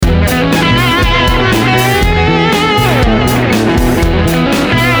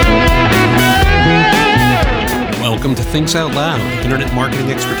Thinks Out Loud, internet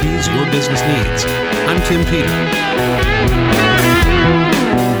marketing expertise your business needs. I'm Tim Peter.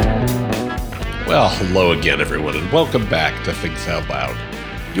 Well, hello again, everyone, and welcome back to Thinks Out Loud,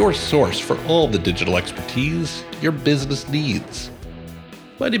 your source for all the digital expertise your business needs.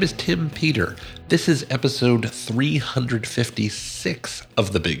 My name is Tim Peter. This is episode 356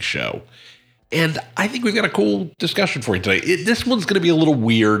 of The Big Show, and I think we've got a cool discussion for you today. This one's going to be a little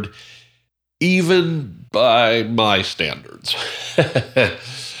weird, even by my standards.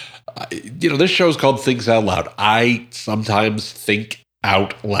 This show is called Thinks Out Loud. I sometimes think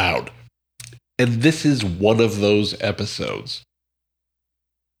out loud. And this is one of those episodes.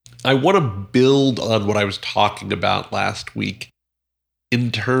 I want to build on what I was talking about last week in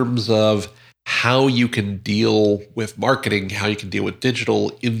terms of how you can deal with marketing, how you can deal with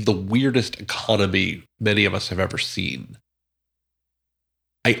digital in the weirdest economy many of us have ever seen.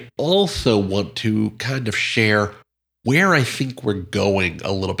 I also want to kind of share where I think we're going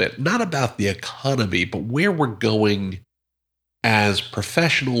a little bit, not about the economy, but where we're going as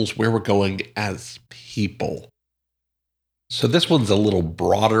professionals, where we're going as people. So this one's a little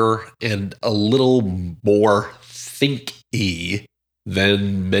broader and a little more think-y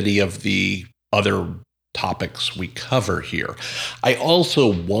than many of the other topics we cover here. I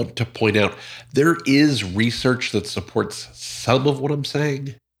also want to point out there is research that supports some of what I'm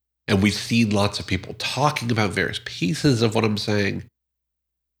saying, and we've seen lots of people talking about various pieces of what I'm saying,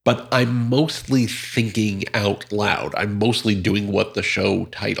 but I'm mostly thinking out loud. I'm mostly doing what the show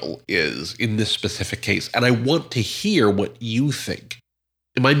title is in this specific case, and I want to hear what you think.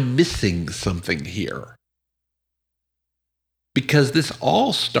 Am I missing something here? Because this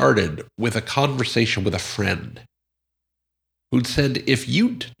all started with a conversation with a friend who'd said, if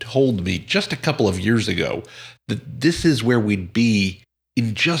you'd told me just a couple of years ago that this is where we'd be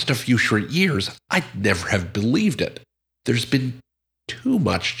in just a few short years, I'd never have believed it. There's been too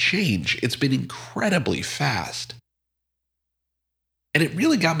much change. It's been incredibly fast. And it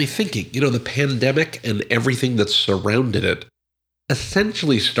really got me thinking, the pandemic and everything that surrounded it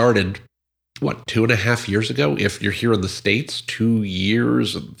essentially started 2.5 years ago? If you're here in the States, 2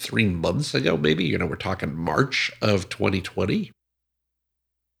 years and 3 months ago, maybe, we're talking March of 2020.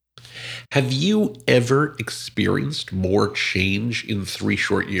 Have you ever experienced more change in 3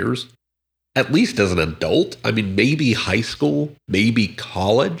 short years? At least as an adult? I mean, maybe high school, maybe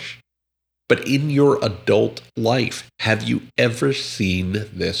college, but in your adult life, have you ever seen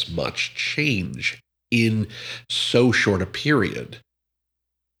this much change in so short a period?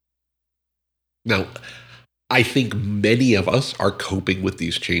 Now, I think many of us are coping with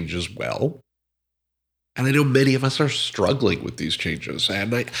these changes well. And I know many of us are struggling with these changes.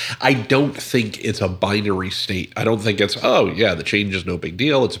 And I don't think it's a binary state. I don't think it's, the change is no big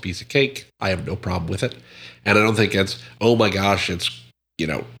deal. It's a piece of cake. I have no problem with it. And I don't think it's, oh my gosh, it's,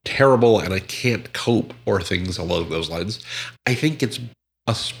 terrible and I can't cope or things along those lines. I think it's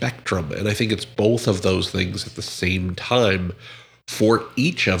a spectrum. And I think it's both of those things at the same time for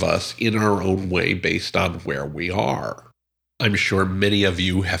each of us in our own way based on where we are. I'm sure many of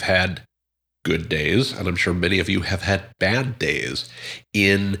you have had good days, and I'm sure many of you have had bad days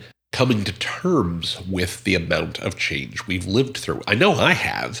in coming to terms with the amount of change we've lived through. I know I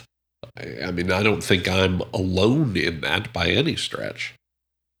have. I mean, I don't think I'm alone in that by any stretch.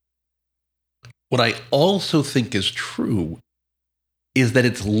 What I also think is true is that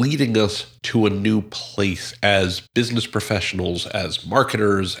it's leading us to a new place as business professionals, as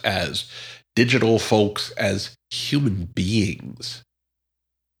marketers, as digital folks, as human beings.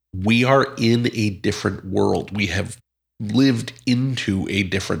 We are in a different world. We have lived into a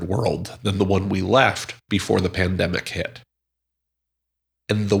different world than the one we left before the pandemic hit.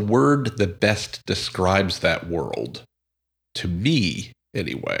 And the word that best describes that world, to me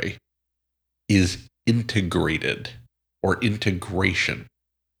anyway, is integrated. Or integration.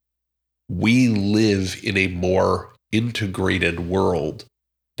 We live in a more integrated world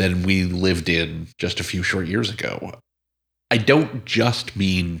than we lived in just a few short years ago. I don't just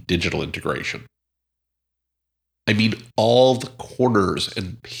mean digital integration. I mean all the corners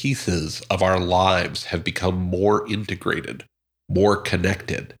and pieces of our lives have become more integrated, more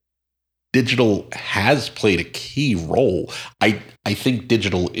connected. Digital has played a key role. I think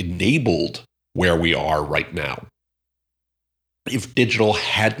digital enabled where we are right now. If digital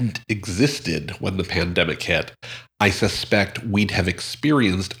hadn't existed when the pandemic hit, I suspect we'd have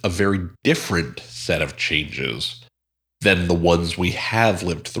experienced a very different set of changes than the ones we have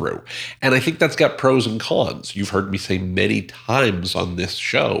lived through. And I think that's got pros and cons. You've heard me say many times on this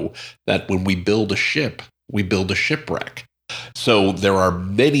show that when we build a ship, we build a shipwreck. So there are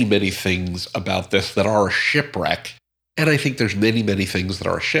many, many things about this that are a shipwreck, And I think there's many, many things that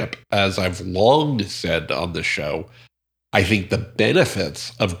are a ship. As I've long said on this show, I think the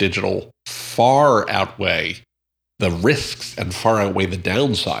benefits of digital far outweigh the risks and far outweigh the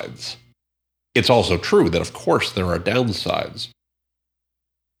downsides. It's also true that, of course, there are downsides.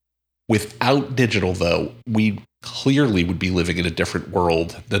 Without digital, though, we clearly would be living in a different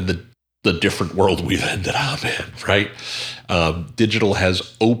world than the different world we've ended up in, right? Digital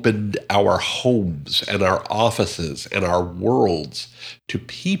has opened our homes and our offices and our worlds to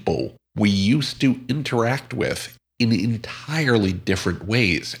people we used to interact with in entirely different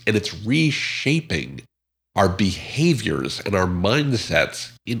ways. And it's reshaping our behaviors and our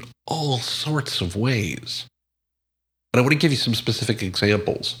mindsets in all sorts of ways. And I want to give you some specific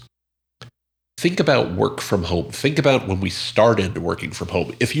examples. Think about work from home. Think about when we started working from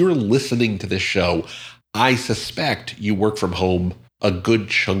home. If you're listening to this show, I suspect you work from home a good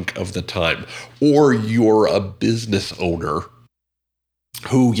chunk of the time. Or you're a business owner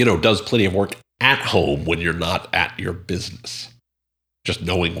who, does plenty of work at home when you're not at your business. Just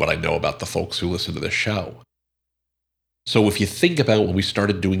knowing what I know about the folks who listen to this show. So if you think about when we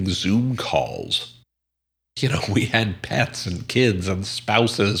started doing Zoom calls, we had pets and kids and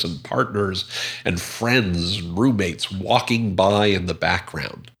spouses and partners and friends and roommates walking by in the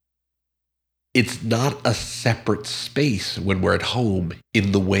background. It's not a separate space when we're at home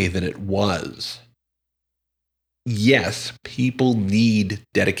in the way that it was. Yes, people need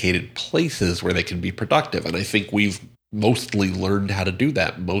dedicated places where they can be productive, and I think we've mostly learned how to do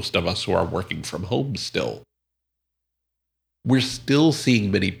that, most of us who are working from home still. We're still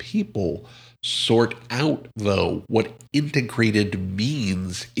seeing many people sort out, though, what integrated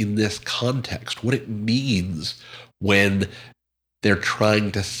means in this context, what it means when they're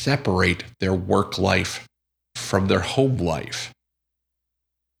trying to separate their work life from their home life.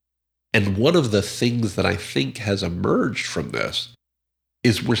 And one of the things that I think has emerged from this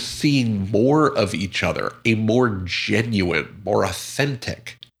is we're seeing more of each other, a more genuine, more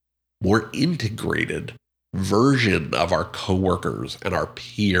authentic, more integrated version of our coworkers and our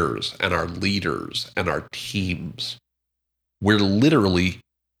peers and our leaders and our teams. We're literally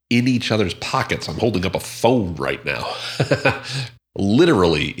in each other's pockets. I'm holding up a phone right now.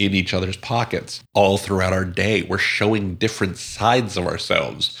 Literally in each other's pockets all throughout our day. We're showing different sides of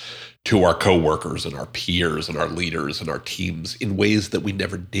ourselves to our coworkers and our peers and our leaders and our teams in ways that we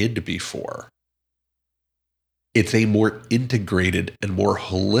never did before. It's a more integrated and more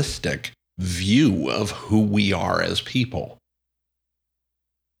holistic view of who we are as people.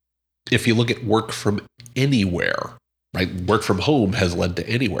 If you look at work from anywhere, right? Work from home has led to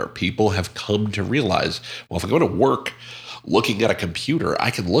anywhere. People have come to realize, well, if I go to work looking at a computer,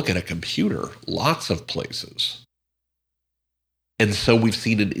 I can look at a computer lots of places. And so we've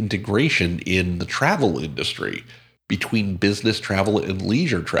seen an integration in the travel industry between business travel and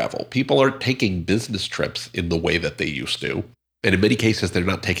leisure travel. People aren't taking business trips in the way that they used to. And in many cases, they're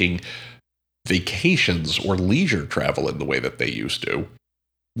not taking vacations or leisure travel in the way that they used to.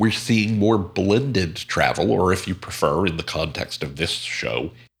 We're seeing more blended travel, or if you prefer, in the context of this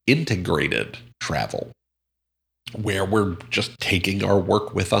show, integrated travel, where we're just taking our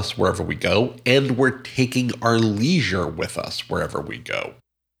work with us wherever we go, and we're taking our leisure with us wherever we go.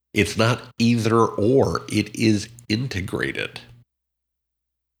 It's not either or, it is integrated.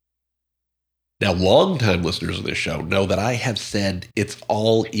 Now, longtime listeners of this show know that I have said it's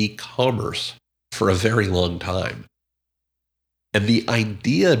all e-commerce for a very long time. And the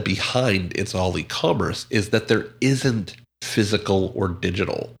idea behind it's all e-commerce is that there isn't physical or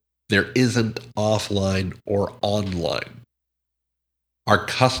digital. There isn't offline or online. Our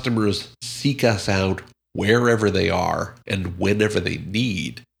customers seek us out wherever they are and whenever they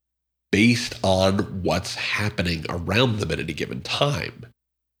need, based on what's happening around them at any given time.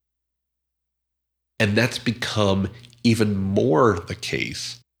 And that's become even more the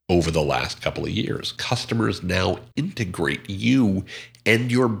case over the last couple of years. Customers now integrate you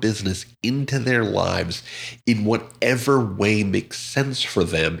and your business into their lives in whatever way makes sense for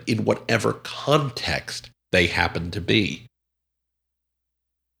them, in whatever context they happen to be.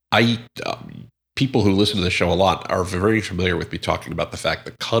 People who listen to the show a lot are very familiar with me talking about the fact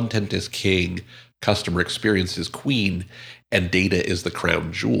that content is king, customer experience is queen, and data is the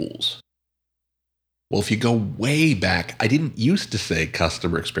crown jewels. Well, if you go way back, I didn't used to say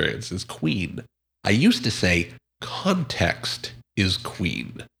customer experience is queen. I used to say context is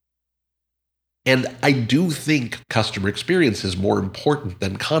queen. And I do think customer experience is more important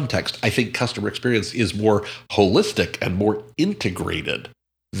than context. I think customer experience is more holistic and more integrated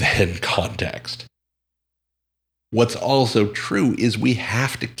than context. What's also true is we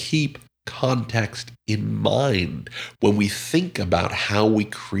have to keep context in mind when we think about how we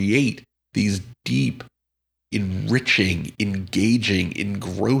create these deep, enriching, engaging,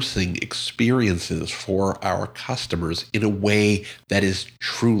 engrossing experiences for our customers in a way that is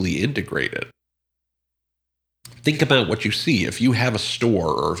truly integrated. Think about what you see. If you have a store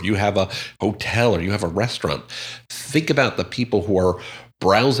or if you have a hotel or you have a restaurant, think about the people who are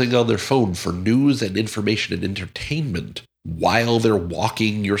browsing on their phone for news and information and entertainment while they're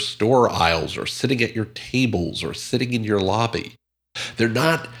walking your store aisles or sitting at your tables or sitting in your lobby. They're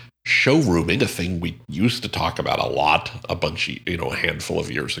not showrooming, a thing we used to talk about a lot, a handful of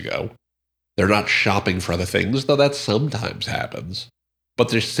years ago. They're not shopping for other things, though that sometimes happens. But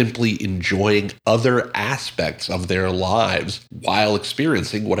they're simply enjoying other aspects of their lives while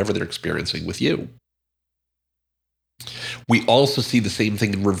experiencing whatever they're experiencing with you. We also see the same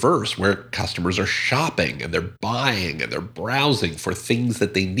thing in reverse, where customers are shopping and they're buying and they're browsing for things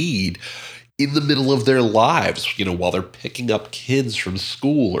that they need in the middle of their lives, while they're picking up kids from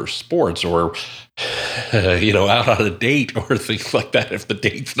school or sports or, out on a date or things like that if the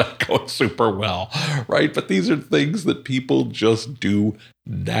date's not going super well, right? But these are things that people just do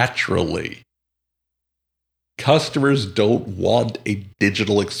naturally. Customers don't want a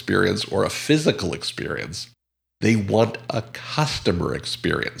digital experience or a physical experience. They want a customer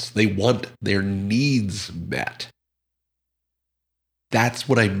experience. They want their needs met. That's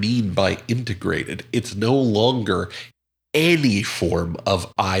what I mean by integrated. It's no longer any form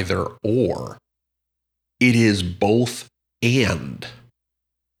of either or. It is both and.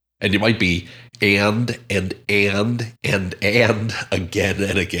 And it might be and again and again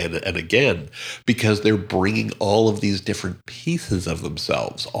and again, because they're bringing all of these different pieces of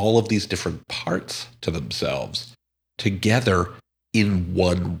themselves, all of these different parts to themselves together in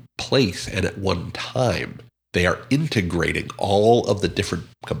one place and at one time. They are integrating all of the different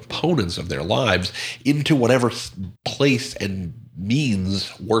components of their lives into whatever place and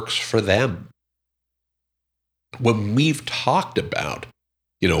means works for them. When we've talked about,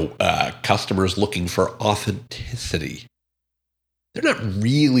 customers looking for authenticity, they're not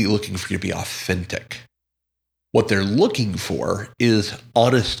really looking for you to be authentic. What they're looking for is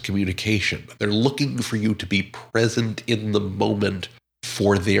honest communication. They're looking for you to be present in the moment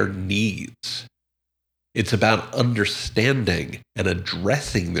for their needs. It's about understanding and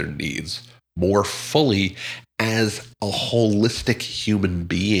addressing their needs more fully as a holistic human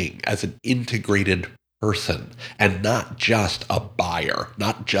being, as an integrated person, and not just a buyer,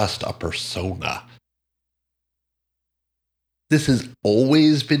 not just a persona. This has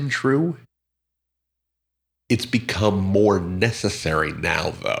always been true. It's become more necessary now,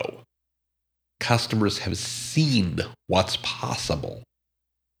 though. Customers have seen what's possible.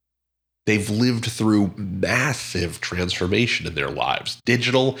 They've lived through massive transformation in their lives,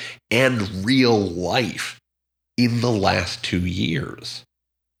 digital and real life, in the last 2 years.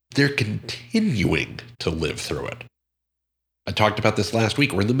 They're continuing to live through it. I talked about this last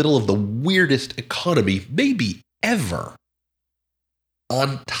week. We're in the middle of the weirdest economy, maybe ever,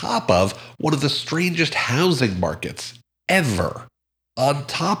 on top of one of the strangest housing markets ever, on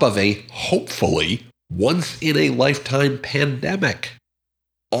top of a, hopefully, once-in-a-lifetime pandemic,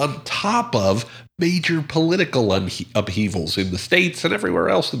 on top of major political upheavals in the States and everywhere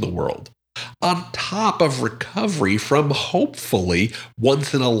else in the world, on top of recovery from, hopefully,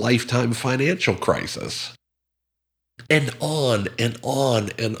 once-in-a-lifetime financial crisis, and on and on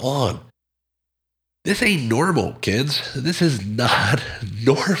and on. This ain't normal, kids. This is not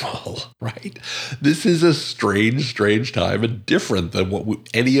normal, right? This is a strange, strange time and different than what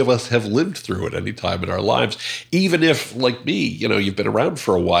any of us have lived through at any time in our lives. Even if, like me, you've been around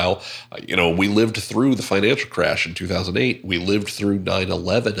for a while, we lived through the financial crash in 2008. We lived through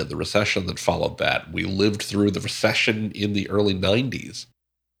 9/11 and the recession that followed that. We lived through the recession in the early 90s.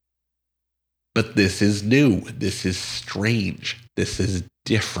 But this is new. This is strange. This is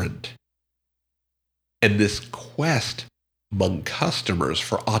different. And this quest among customers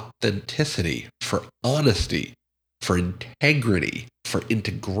for authenticity, for honesty, for integrity, for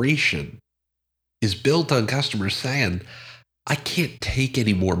integration is built on customers saying, I can't take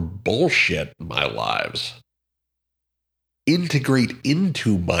any more bullshit in my lives. Integrate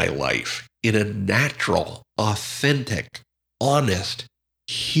into my life in a natural, authentic, honest,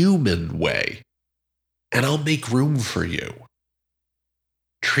 human way, and I'll make room for you.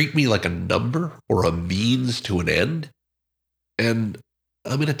 Treat me like a number or a means to an end, and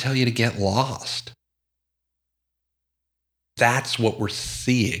I'm going to tell you to get lost. That's what we're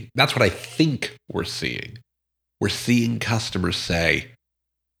seeing. That's what I think we're seeing. We're seeing customers say,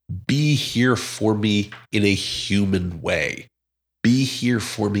 be here for me in a human way. Be here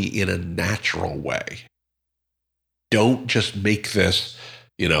for me in a natural way. Don't just make this,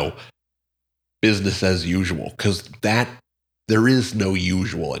 business as usual, because there is no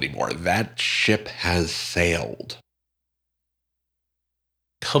usual anymore. That ship has sailed.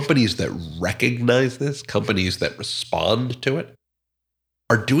 Companies that recognize this, companies that respond to it,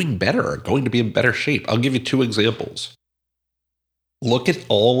 are doing better, are going to be in better shape. I'll give you 2 examples. Look at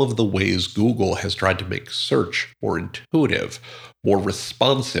all of the ways Google has tried to make search more intuitive, more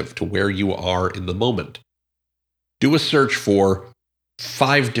responsive to where you are in the moment. Do a search for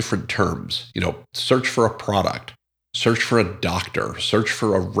 5 different terms. Search for a product, search for a doctor, search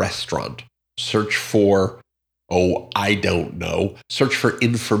for a restaurant, search for, I don't know, search for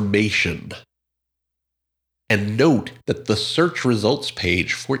information. And note that the search results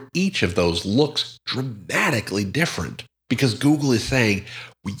page for each of those looks dramatically different, because Google is saying,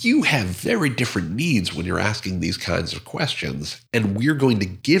 you have very different needs when you're asking these kinds of questions, and we're going to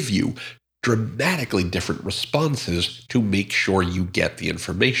give you dramatically different responses to make sure you get the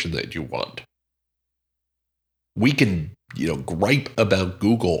information that you want. We can, gripe about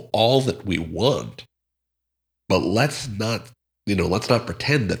Google all that we want, but let's not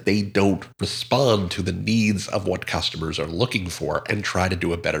pretend that they don't respond to the needs of what customers are looking for and try to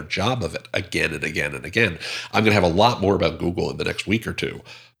do a better job of it again and again and again. I'm going to have a lot more about Google in the next week or 2.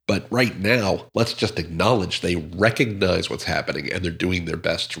 But right now, let's just acknowledge they recognize what's happening and they're doing their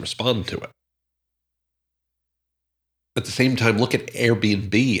best to respond to it. At the same time, look at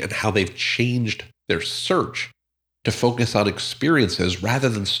Airbnb and how they've changed their search to focus on experiences rather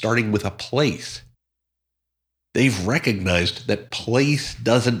than starting with a place. They've recognized that place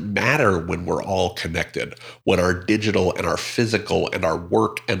doesn't matter when we're all connected, when our digital and our physical and our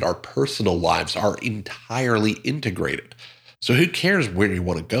work and our personal lives are entirely integrated. So who cares where you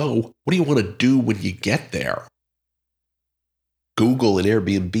want to go? What do you want to do when you get there? Google and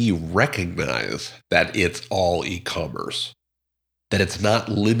Airbnb recognize that it's all e-commerce, that it's not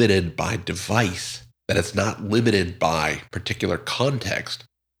limited by device, that it's not limited by particular context.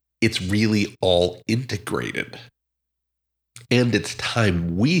 It's really all integrated. And it's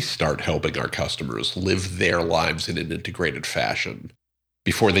time we start helping our customers live their lives in an integrated fashion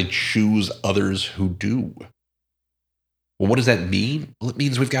before they choose others who do. Well, what does that mean? Well, it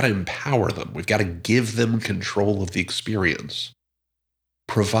means we've got to empower them. We've got to give them control of the experience.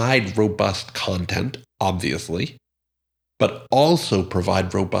 Provide robust content, obviously, but also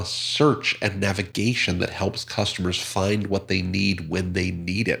provide robust search and navigation that helps customers find what they need when they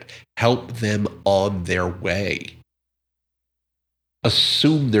need it. Help them on their way.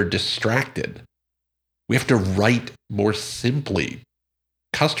 Assume they're distracted. We have to write more simply.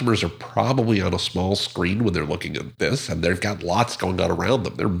 Customers are probably on a small screen when they're looking at this, and they've got lots going on around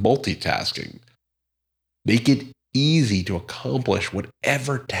them. They're multitasking. Make it easy to accomplish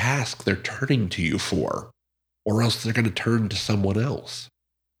whatever task they're turning to you for, or else they're going to turn to someone else.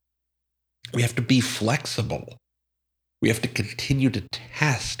 We have to be flexible. We have to continue to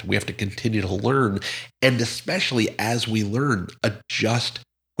test. We have to continue to learn. And especially as we learn, adjust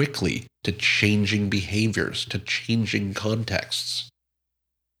quickly to changing behaviors, to changing contexts.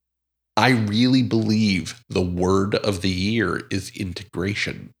 I really believe the word of the year is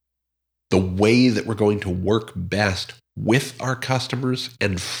integration. The way that we're going to work best with our customers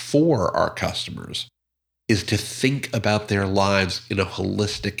and for our customers is to think about their lives in a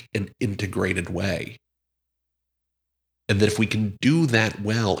holistic and integrated way. And that if we can do that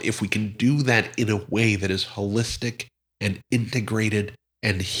well, if we can do that in a way that is holistic and integrated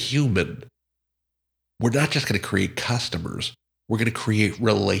and human, we're not just going to create customers, we're going to create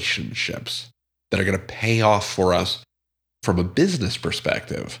relationships that are going to pay off for us from a business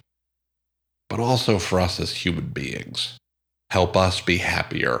perspective, but also for us as human beings. Help us be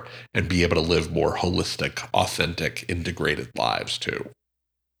happier and be able to live more holistic, authentic, integrated lives too.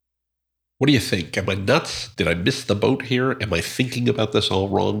 What do you think? Am I nuts? Did I miss the boat here? Am I thinking about this all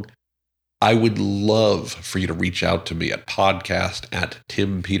wrong? I would love for you to reach out to me at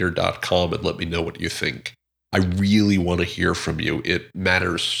podcast@timpeter.com and let me know what you think. I really want to hear from you. It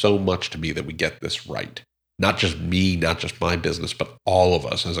matters so much to me that we get this right. Not just me, not just my business, but all of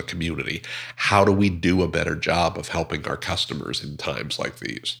us as a community. How do we do a better job of helping our customers in times like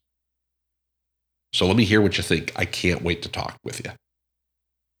these? So let me hear what you think. I can't wait to talk with you.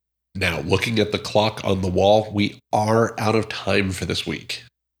 Now, looking at the clock on the wall, we are out of time for this week.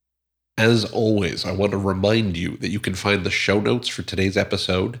 As always, I want to remind you that you can find the show notes for today's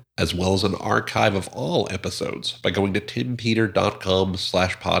episode, as well as an archive of all episodes by going to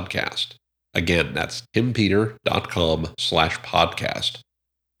timpeter.com/podcast. Again, that's timpeter.com/podcast.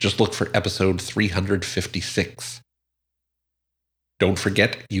 Just look for episode 356. Don't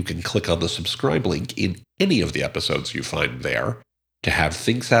forget, you can click on the subscribe link in any of the episodes you find there to have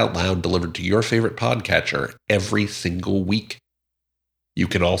Thinks Out Loud delivered to your favorite podcatcher every single week. You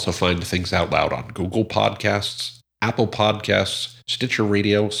can also find Thinks Out Loud on Google Podcasts, Apple Podcasts, Stitcher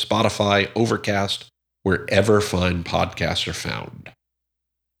Radio, Spotify, Overcast, wherever fine podcasts are found.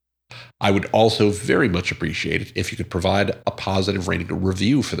 I would also very much appreciate it if you could provide a positive rating or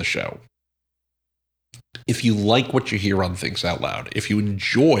review for the show. If you like what you hear on Thinks Out Loud, if you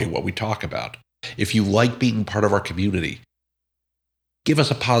enjoy what we talk about, if you like being part of our community, give us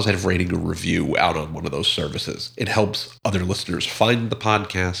a positive rating or review out on one of those services. It helps other listeners find the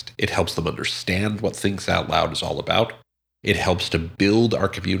podcast. It helps them understand what Thinks Out Loud is all about. It helps to build our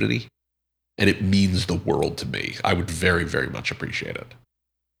community, and it means the world to me. I would very, very much appreciate it.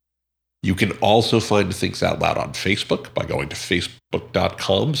 You can also find Thinks Out Loud on Facebook by going to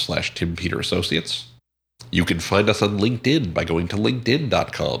facebook.com/Tim Peter Associates. You can find us on LinkedIn by going to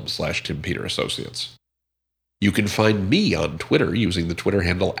linkedin.com/Tim Peter Associates. You can find me on Twitter using the Twitter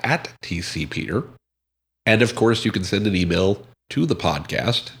handle @TCPeter. And of course, you can send an email to the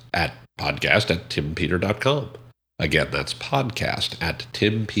podcast at podcast@timpeter.com. Again, that's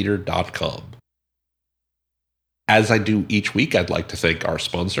podcast@timpeter.com. As I do each week, I'd like to thank our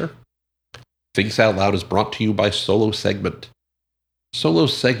sponsor. Thinks Out Loud is brought to you by Solo Segment. Solo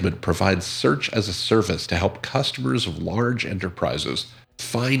Segment provides search as a service to help customers of large enterprises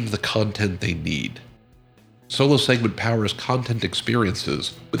find the content they need. Solo Segment powers content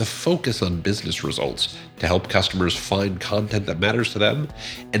experiences with a focus on business results to help customers find content that matters to them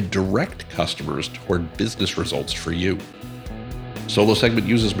and direct customers toward business results for you. Solo Segment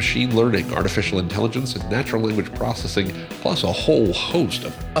uses machine learning, artificial intelligence, and natural language processing, plus a whole host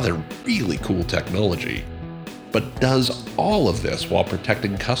of other really cool technology, but does all of this while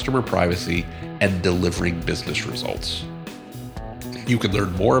protecting customer privacy and delivering business results. You can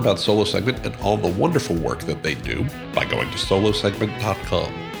learn more about Solo Segment and all the wonderful work that they do by going to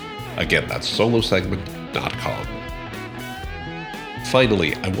solosegment.com. Again, that's solosegment.com.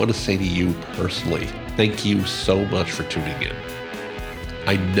 Finally, I want to say to you personally, thank you so much for tuning in.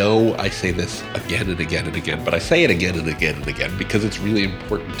 I know I say this again and again and again, but I say it again and again and again because it's really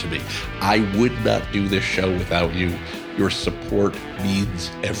important to me. I would not do this show without you. Your support means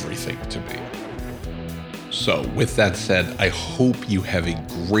everything to me. So with that said, I hope you have a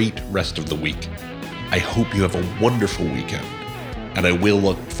great rest of the week. I hope you have a wonderful weekend. And I will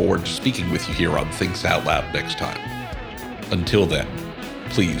look forward to speaking with you here on Thinks Out Loud next time. Until then,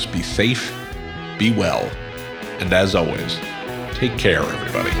 please be safe, be well, and as always, take care,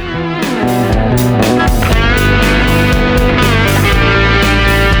 everybody.